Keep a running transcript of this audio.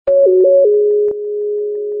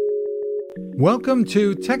Welcome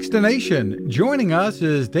to Techstination. Joining us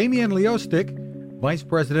is Damien Leostic, Vice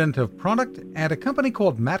President of Product at a company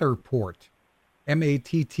called Matterport.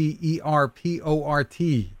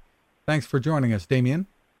 Matterport. Thanks for joining us, Damien.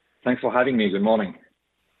 Thanks for having me. Good morning.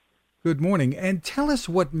 Good morning. And tell us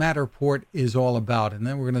what Matterport is all about, and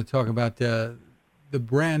then we're going to talk about the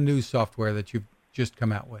brand new software that you've just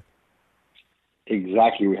come out with.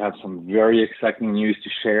 Exactly. We have some very exciting news to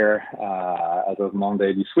share as of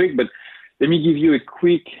Monday this week. But let me give you a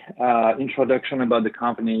quick introduction about the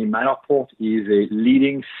company. Matterport is a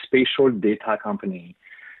leading spatial data company,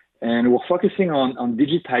 and we're focusing on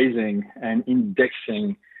digitizing and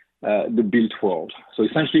indexing the built world. So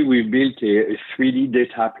essentially, we've built a 3D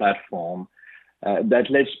data platform that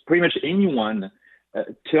lets pretty much anyone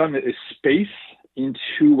turn a space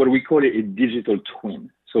into what we call a digital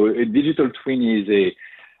twin. So a digital twin is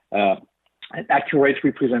an accurate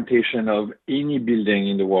representation of any building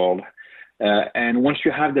in the world. And once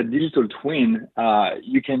you have that digital twin,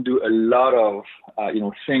 you can do a lot of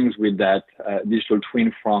things with that digital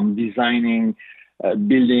twin, from designing,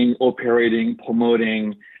 building, operating,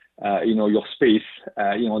 promoting, your space.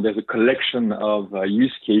 There's a collection of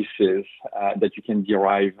use cases that you can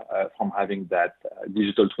derive from having that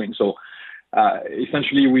digital twin. So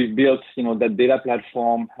essentially, we've built, that data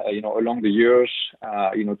platform, along the years,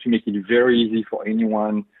 to make it very easy for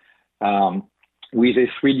anyone with a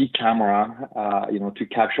 3D camera, to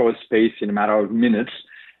capture a space in a matter of minutes,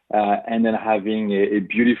 and then having a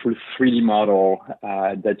beautiful 3D model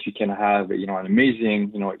that you can have, an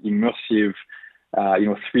amazing, immersive,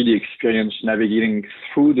 3D experience navigating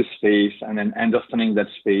through the space and then understanding that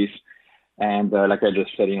space. And like I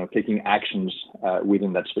just said, taking actions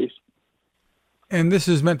within that space. And this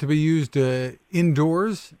is meant to be used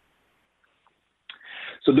indoors?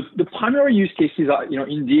 So the primary use cases are,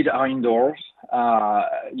 indeed are indoors.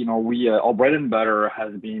 Our bread and butter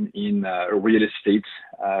has been in real estate,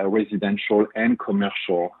 residential and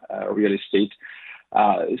commercial real estate.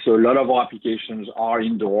 So a lot of our applications are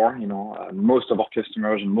indoor. Most of our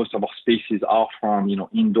customers and most of our spaces are from,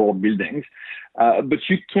 indoor buildings. But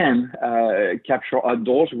you can capture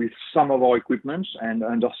outdoors with some of our equipment and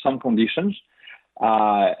under some conditions.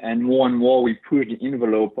 And more we push the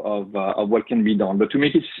envelope of what can be done. But to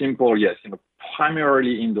make it simple, yes,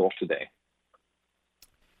 primarily indoors today.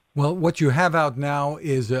 Well, what you have out now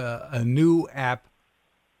is a new app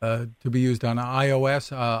to be used on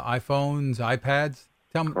iOS, iPhones, iPads.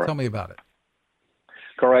 Tell me about it.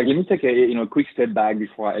 Correct. Let me take a quick step back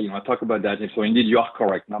before I talk about that. And so indeed, you are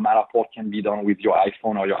correct. Now, Matterport can be done with your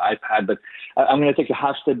iPhone or your iPad, but I'm going to take a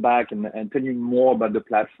half step back and tell you more about the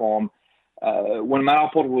platform. When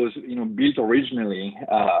Matterport was, built originally,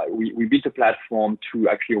 we built a platform to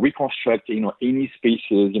actually reconstruct, any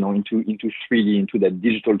spaces, into 3D, into that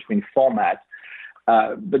digital twin format.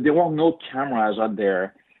 But there were no cameras out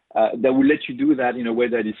there that will let you do that in a way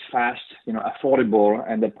that is fast, affordable,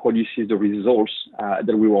 and that produces the results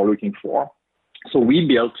that we were looking for. So we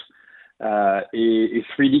built a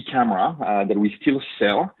 3D camera that we still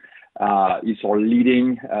sell. It's our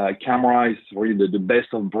leading camera. It's really the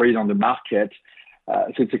best of breed on the market.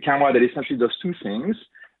 So it's a camera that essentially does two things.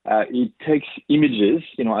 It takes images,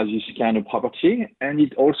 as you scan a property, and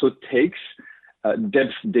it also takes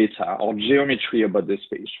depth data or geometry about the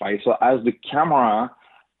space, right? So as the camera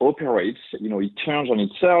operates, it turns on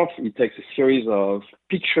itself. It takes a series of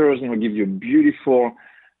pictures, gives you a beautiful,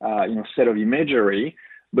 set of imagery.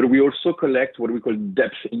 But we also collect what we call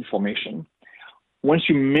depth information. Once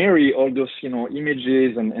you marry all those,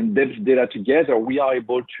 images and depth data together, we are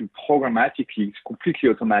able to programmatically, it's completely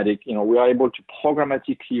automatic, we are able to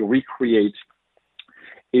programmatically recreate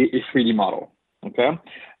a 3D model, okay?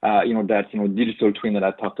 That, digital twin that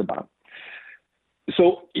I talked about.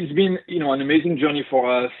 So it's been, an amazing journey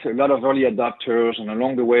for us, a lot of early adopters, and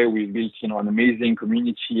along the way, we've built, an amazing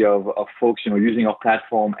community of folks, using our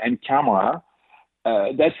platform and camera.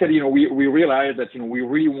 That said, we realized that, we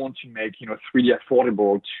really want to make, 3D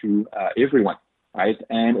affordable to everyone, right?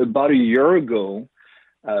 And about a year ago,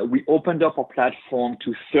 we opened up our platform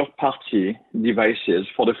to third-party devices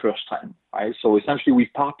for the first time, right? So essentially, we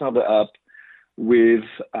partnered up with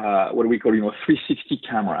what we call, 360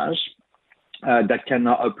 cameras that can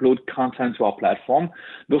now upload content to our platform.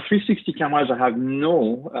 Those 360 cameras have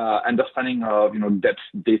no understanding of, depth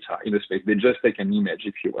data in the space. They just take an image,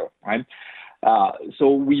 if you will, right?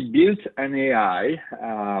 So we built an AI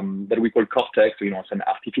that we call Cortex. It's an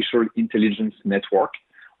artificial intelligence network,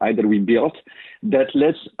 right, that we built that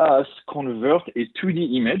lets us convert a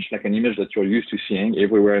 2D image, like an image that you're used to seeing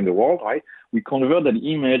everywhere in the world, right? We convert that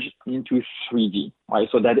image into 3D, right?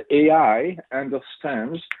 So that AI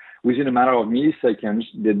understands within a matter of milliseconds,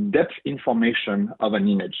 the depth information of an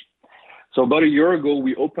image. So about a year ago,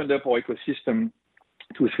 we opened up our ecosystem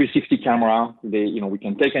to a 360 camera. We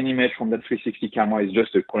can take an image from that 360 camera. It's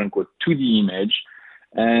just a quote unquote 2D image.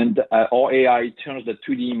 And our AI turns that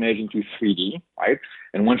 2D image into 3D, right?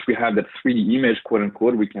 And once we have that 3D image, quote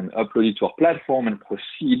unquote, we can upload it to our platform and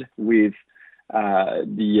proceed with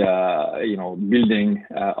building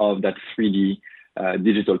of that 3D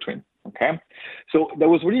digital twin. Okay, so that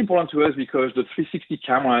was really important to us because the 360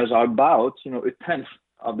 cameras are about a tenth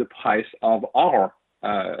of the price of our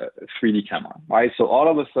 3D camera, right? So all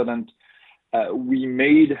of a sudden, we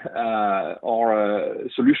made our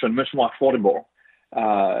solution much more affordable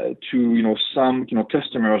to some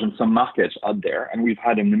customers and some markets out there, and we've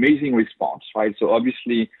had an amazing response, right? So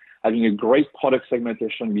obviously, having a great product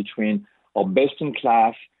segmentation between our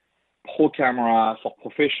best-in-class pro camera for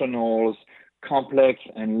professionals, complex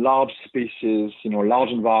and large spaces, large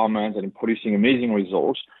environments, and producing amazing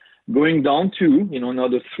results. Going down to, now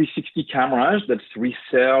the 360 cameras that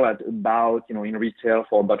resell at about, in retail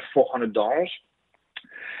for about $400.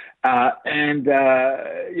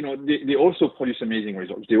 They also produce amazing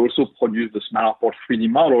results. They also produce the Matterport 3D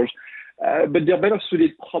models, but they're better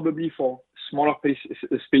suited probably for smaller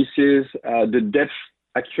spaces. The depth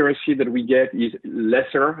accuracy that we get is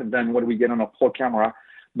lesser than what we get on a pro camera,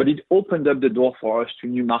 but it opened up the door for us to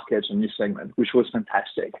new markets and new segments, which was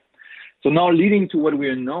fantastic. So now leading to what we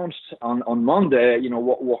announced on Monday,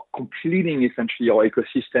 we're completing essentially our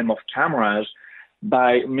ecosystem of cameras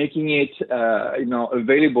by making it,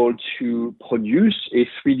 available to produce a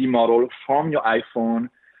 3D model from your iPhone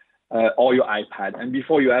or your iPad. And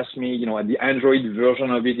before you ask me, the Android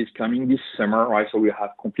version of it is coming this summer, right? So we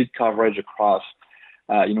have complete coverage across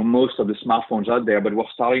most of the smartphones out there, but we're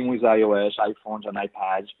starting with iOS, iPhones, and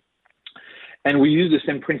iPads. And we use the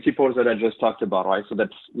same principles that I just talked about, right? So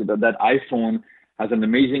that's, that iPhone has an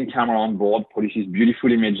amazing camera on board, produces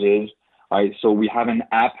beautiful images, right? So we have an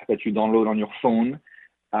app that you download on your phone.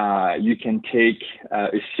 You can take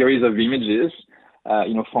a series of images,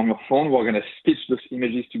 from your phone. We're going to stitch those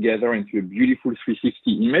images together into a beautiful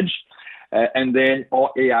 360 image. And then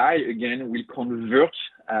our AI, again, will convert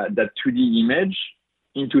that 2D image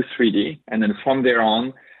into 3D. And then from there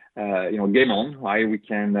on, game on, right? We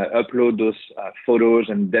can upload those photos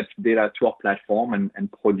and depth data to our platform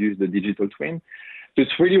and produce the digital twin. So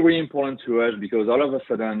it's really, really important to us because all of a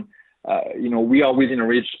sudden, we are within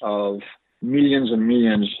reach of millions and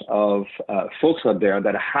millions of folks out there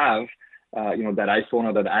that have, that iPhone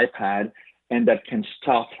or that iPad, and that can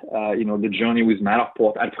start, the journey with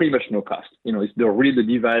Matterport at pretty much no cost. It's really the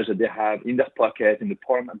device that they have in their pocket, in the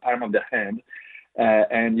palm of their hand.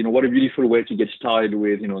 And what a beautiful way to get started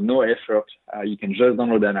with, no effort. You can just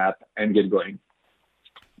download an app and get going.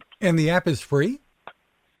 And the app is free?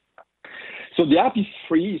 So the app is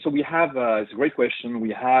free. So we have, it's a great question.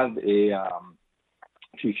 We have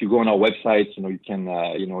if you go on our website, you can,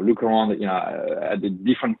 look around, at the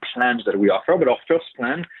different plans that we offer. But our first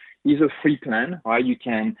plan is a free plan, right? You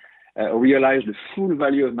can realize the full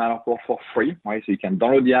value of Matterport for free, right? So you can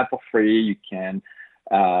download the app for free. You can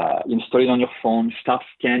install it on your phone, start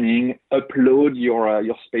scanning, upload your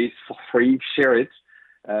space for free, share it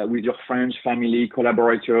with your friends, family,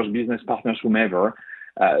 collaborators, business partners, whomever.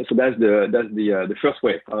 So that's the first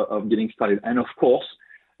way of getting started. And of course,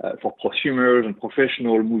 for prosumers and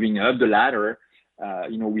professionals moving up the ladder,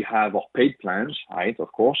 we have our paid plans, right?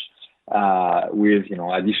 Of course, with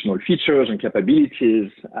additional features and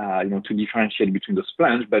capabilities, to differentiate between those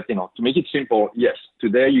plans. But to make it simple, yes,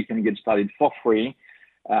 today you can get started for free.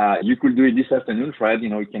 You could do it this afternoon, Fred.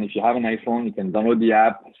 If you have an iPhone, you can download the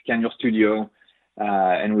app, scan your studio,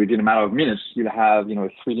 and within a matter of minutes, you'll have a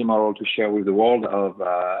 3D model to share with the world of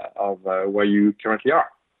where you currently are.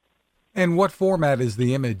 And what format is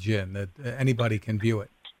the image in that anybody can view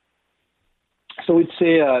it? So it's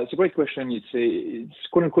a great question. It's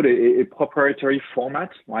quote unquote a proprietary format,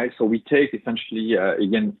 right? So we take essentially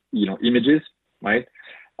images, right?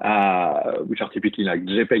 Which are typically like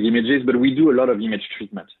JPEG images, but we do a lot of image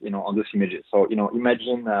treatment, on those images. So,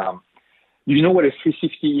 imagine, what a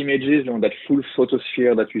 360 image is, that full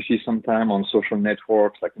photosphere that you see sometime on social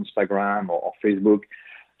networks like Instagram or Facebook,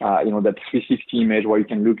 that 360 image where you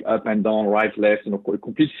can look up and down, right, left, a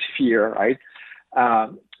complete sphere, right?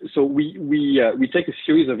 So we take a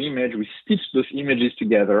series of images, we stitch those images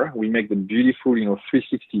together, we make the beautiful,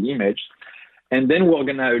 360 image. And then we're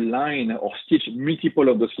going to align or stitch multiple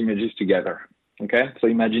of those images together, okay? So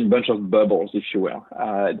imagine a bunch of bubbles, if you will,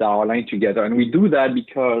 that are aligned together. And we do that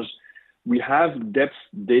because we have depth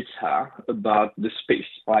data about the space,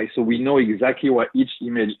 right? So we know exactly what each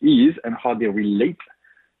image is and how they relate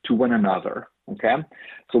to one another. Okay,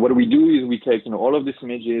 so what we do is we take all of these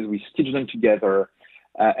images, we stitch them together,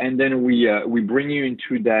 and then we bring you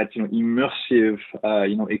into that immersive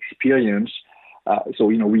experience. So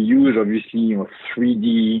we use obviously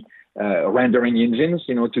 3D rendering engines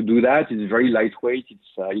to do that. It's very lightweight.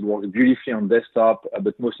 It works beautifully on desktop,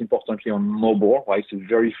 but most importantly on mobile. Right, it's a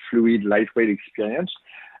very fluid, lightweight experience.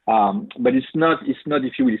 But it's not, if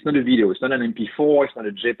you will, it's not a video. It's not an MP4. It's not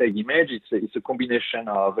a JPEG image. It's a combination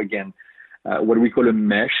of, again, what we call a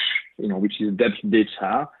mesh, which is depth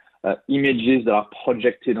data, images that are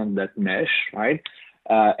projected on that mesh, right?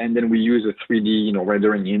 And then we use a 3D,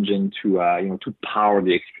 rendering engine to power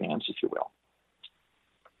the experience, if you will.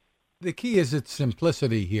 The key is its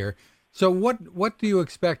simplicity here. So what do you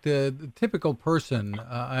expect the typical person?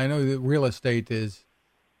 I know that real estate is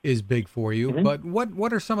big for you, mm-hmm. but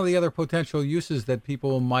what are some of the other potential uses that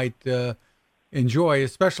people might enjoy,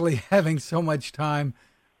 especially having so much time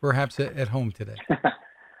perhaps at home today?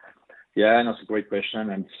 Yeah, that's a great question.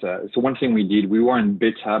 And so one thing we did, we were in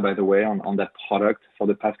beta, by the way, on that product for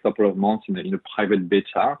the past couple of months in a private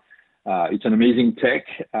beta. It's an amazing tech.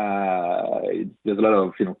 There's a lot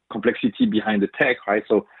of complexity behind the tech, right?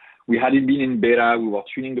 So we had it been in beta, we were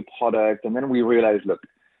tuning the product, and then we realized, look,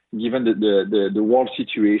 given the world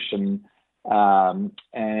situation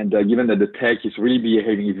and given that the tech is really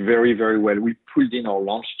behaving very, very well, we pulled in or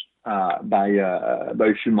launched by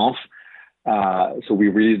a few months. So we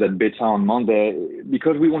released that beta on Monday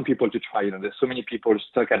because we want people to try. There's so many people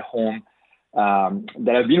stuck at home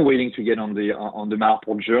that have been waiting to get on the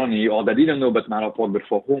Matterport journey, or that didn't know about Matterport, but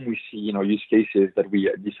for whom we see use cases that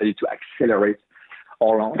we decided to accelerate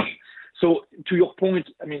our launch. So to your point,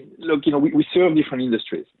 I mean, look, we serve different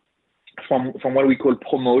industries. From what we call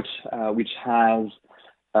Promote, which has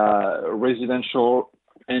residential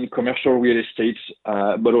and commercial real estate,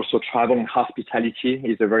 but also travel and hospitality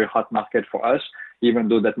is a very hot market for us, even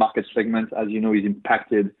though that market segment, as you know, is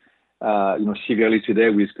impacted severely today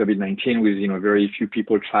with COVID-19, with very few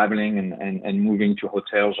people traveling and moving to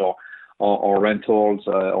hotels or rentals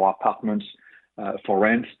or apartments for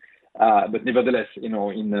rent. But nevertheless, in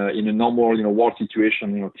a normal world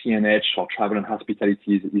situation, T&H or travel and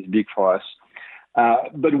hospitality is big for us.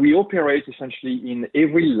 But we operate essentially in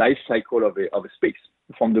every life cycle of a space,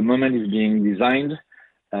 from the moment it's being designed,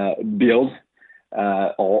 built,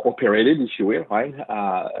 or operated, if you will, right?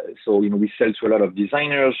 So we sell to a lot of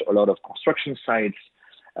designers, a lot of construction sites,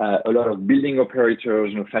 a lot of building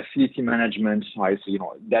operators, facility management, right?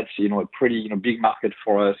 So that's a pretty big market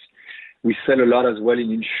for us. We sell a lot as well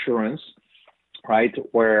in insurance, right?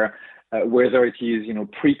 Where whether it is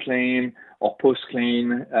pre-claim or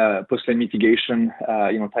post-claim mitigation,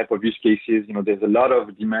 type of use cases, there's a lot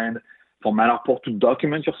of demand for Matterport to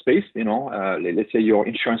document your space. Let's say your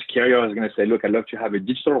insurance carrier is going to say, look, I'd love to have a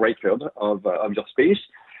digital record of your space.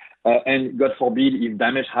 And God forbid, if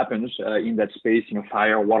damage happens in that space,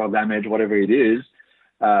 fire, water damage, whatever it is,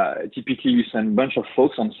 typically you send a bunch of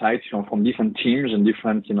folks on site from different teams and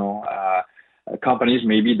different companies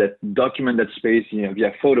maybe that document that space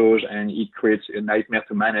via photos, and it creates a nightmare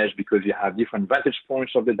to manage because you have different vantage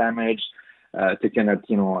points of the damage taken at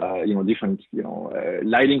different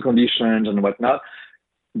lighting conditions and whatnot.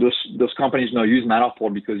 Those companies now use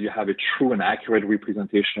Matterport because you have a true and accurate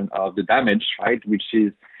representation of the damage, right, which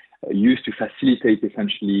is used to facilitate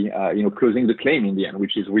essentially closing the claim in the end,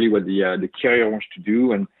 which is really what the carrier wants to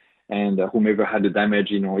do, and whomever had the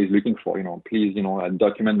damage is looking for. Please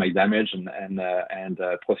document my damage and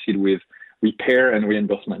proceed with repair and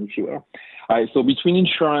reimbursement, if you will. All right, so between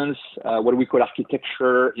insurance, what we call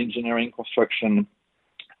architecture, engineering, construction,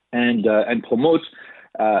 and Promote,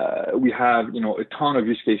 we have a ton of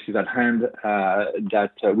use cases at hand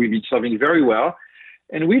that we've been serving very well.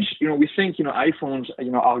 And which, we think, iPhones,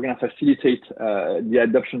 are going to facilitate the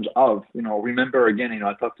adoptions of. Remember, again,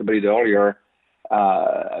 I talked about it earlier,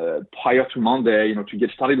 prior to Monday, to get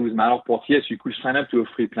started with Matterport, yes, you could sign up to a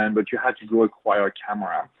free plan, but you had to go acquire a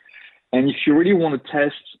camera. And if you really want to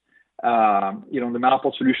test, the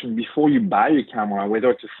Matterport solution before you buy a camera, whether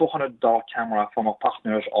it's a $400 camera from our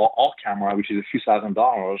partners or our camera, which is a few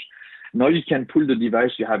 $1,000s, now you can pull the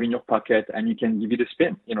device you have in your pocket and you can give it a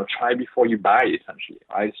spin. Try before you buy, essentially,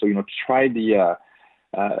 right? So try the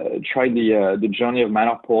journey of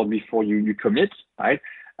Matterport before you commit, right?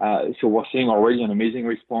 So we're seeing already an amazing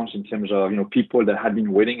response in terms of people that had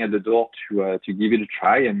been waiting at the door to give it a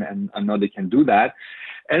try, and now they can do that.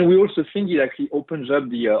 And we also think it actually opens up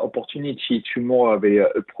the opportunity to more of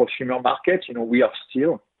a prosumer market. We are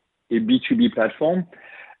still a B2B platform.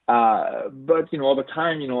 But over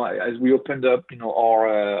time, as we opened up,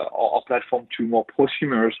 our platform to more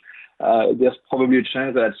prosumers, there's probably a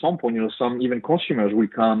chance that at some point, some even consumers will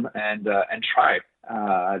come and try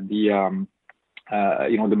the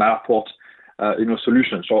Matterport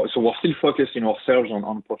solution. So we're still focused, ourselves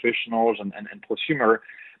on professionals and prosumer,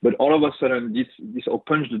 but all of a sudden this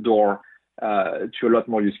opens the door to a lot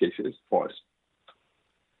more use cases for us.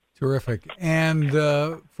 Terrific. And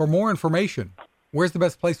for more information, where's the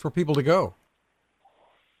best place for people to go?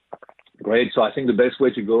 Great. So I think the best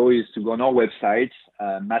way to go is to go on our website,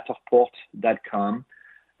 matterport.com,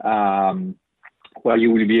 where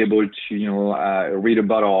you will be able to, read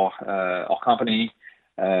about our company,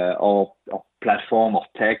 our platform, our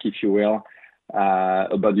tech, if you will,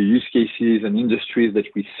 about the use cases and industries that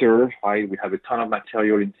we serve. Right? We have a ton of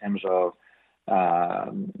material in terms of,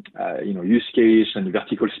 use case and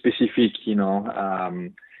vertical specific,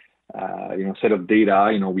 set of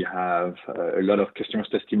data. We have a lot of customers'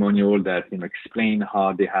 testimonial that explain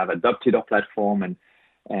how they have adopted our platform and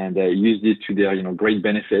used it to their great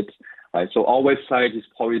benefit. Right, so our website is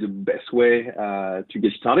probably the best way to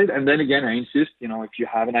get started. And then again, I insist, if you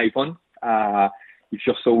have an iPhone, if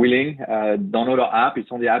you're so willing, download our app.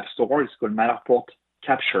 It's on the App Store. It's called Matterport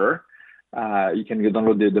Capture. You can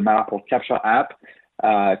download the Matterport Capture app.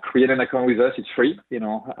 Create an account with us. It's free,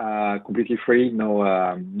 completely free.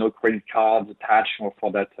 No credit cards attached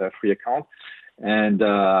for that free account. And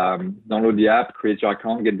download the app, create your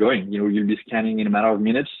account, get going. You'll be scanning in a matter of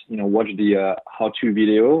minutes. Watch the how-to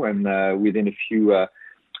video, and within a few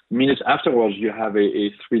minutes afterwards, you have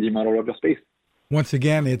a 3D model of your space. Once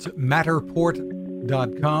again, it's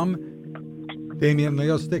matterport.com. Damien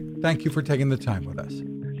Leostic, thank you for taking the time with us.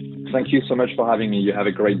 Thank you so much for having me. You have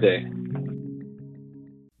a great day.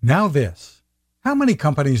 Now this. How many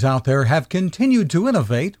companies out there have continued to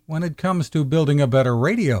innovate when it comes to building a better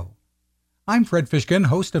radio? I'm Fred Fishkin,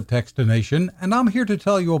 host of Techstination, and I'm here to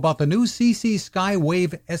tell you about the new CC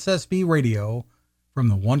Skywave SSB radio from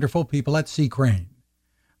the wonderful people at C. Crane.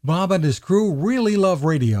 Bob and his crew really love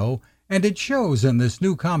radio, and it shows in this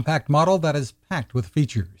new compact model that is packed with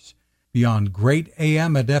features. Beyond great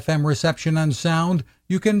AM and FM reception and sound,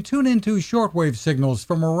 you can tune into shortwave signals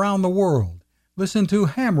from around the world, listen to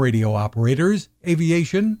ham radio operators,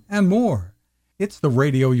 aviation, and more. It's the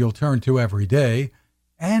radio you'll turn to every day,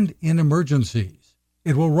 and in emergencies.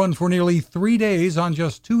 It will run for nearly 3 days on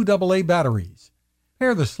just 2 AA batteries.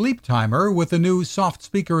 Pair the sleep timer with the new Soft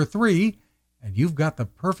Speaker 3, and you've got the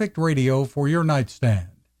perfect radio for your nightstand.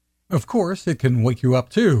 Of course, it can wake you up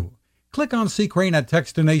too. Click on C. Crane at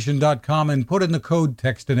Techstination.com and put in the code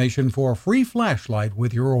Techstination for a free flashlight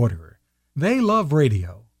with your order. They love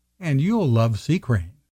radio, and you'll love C. Crane.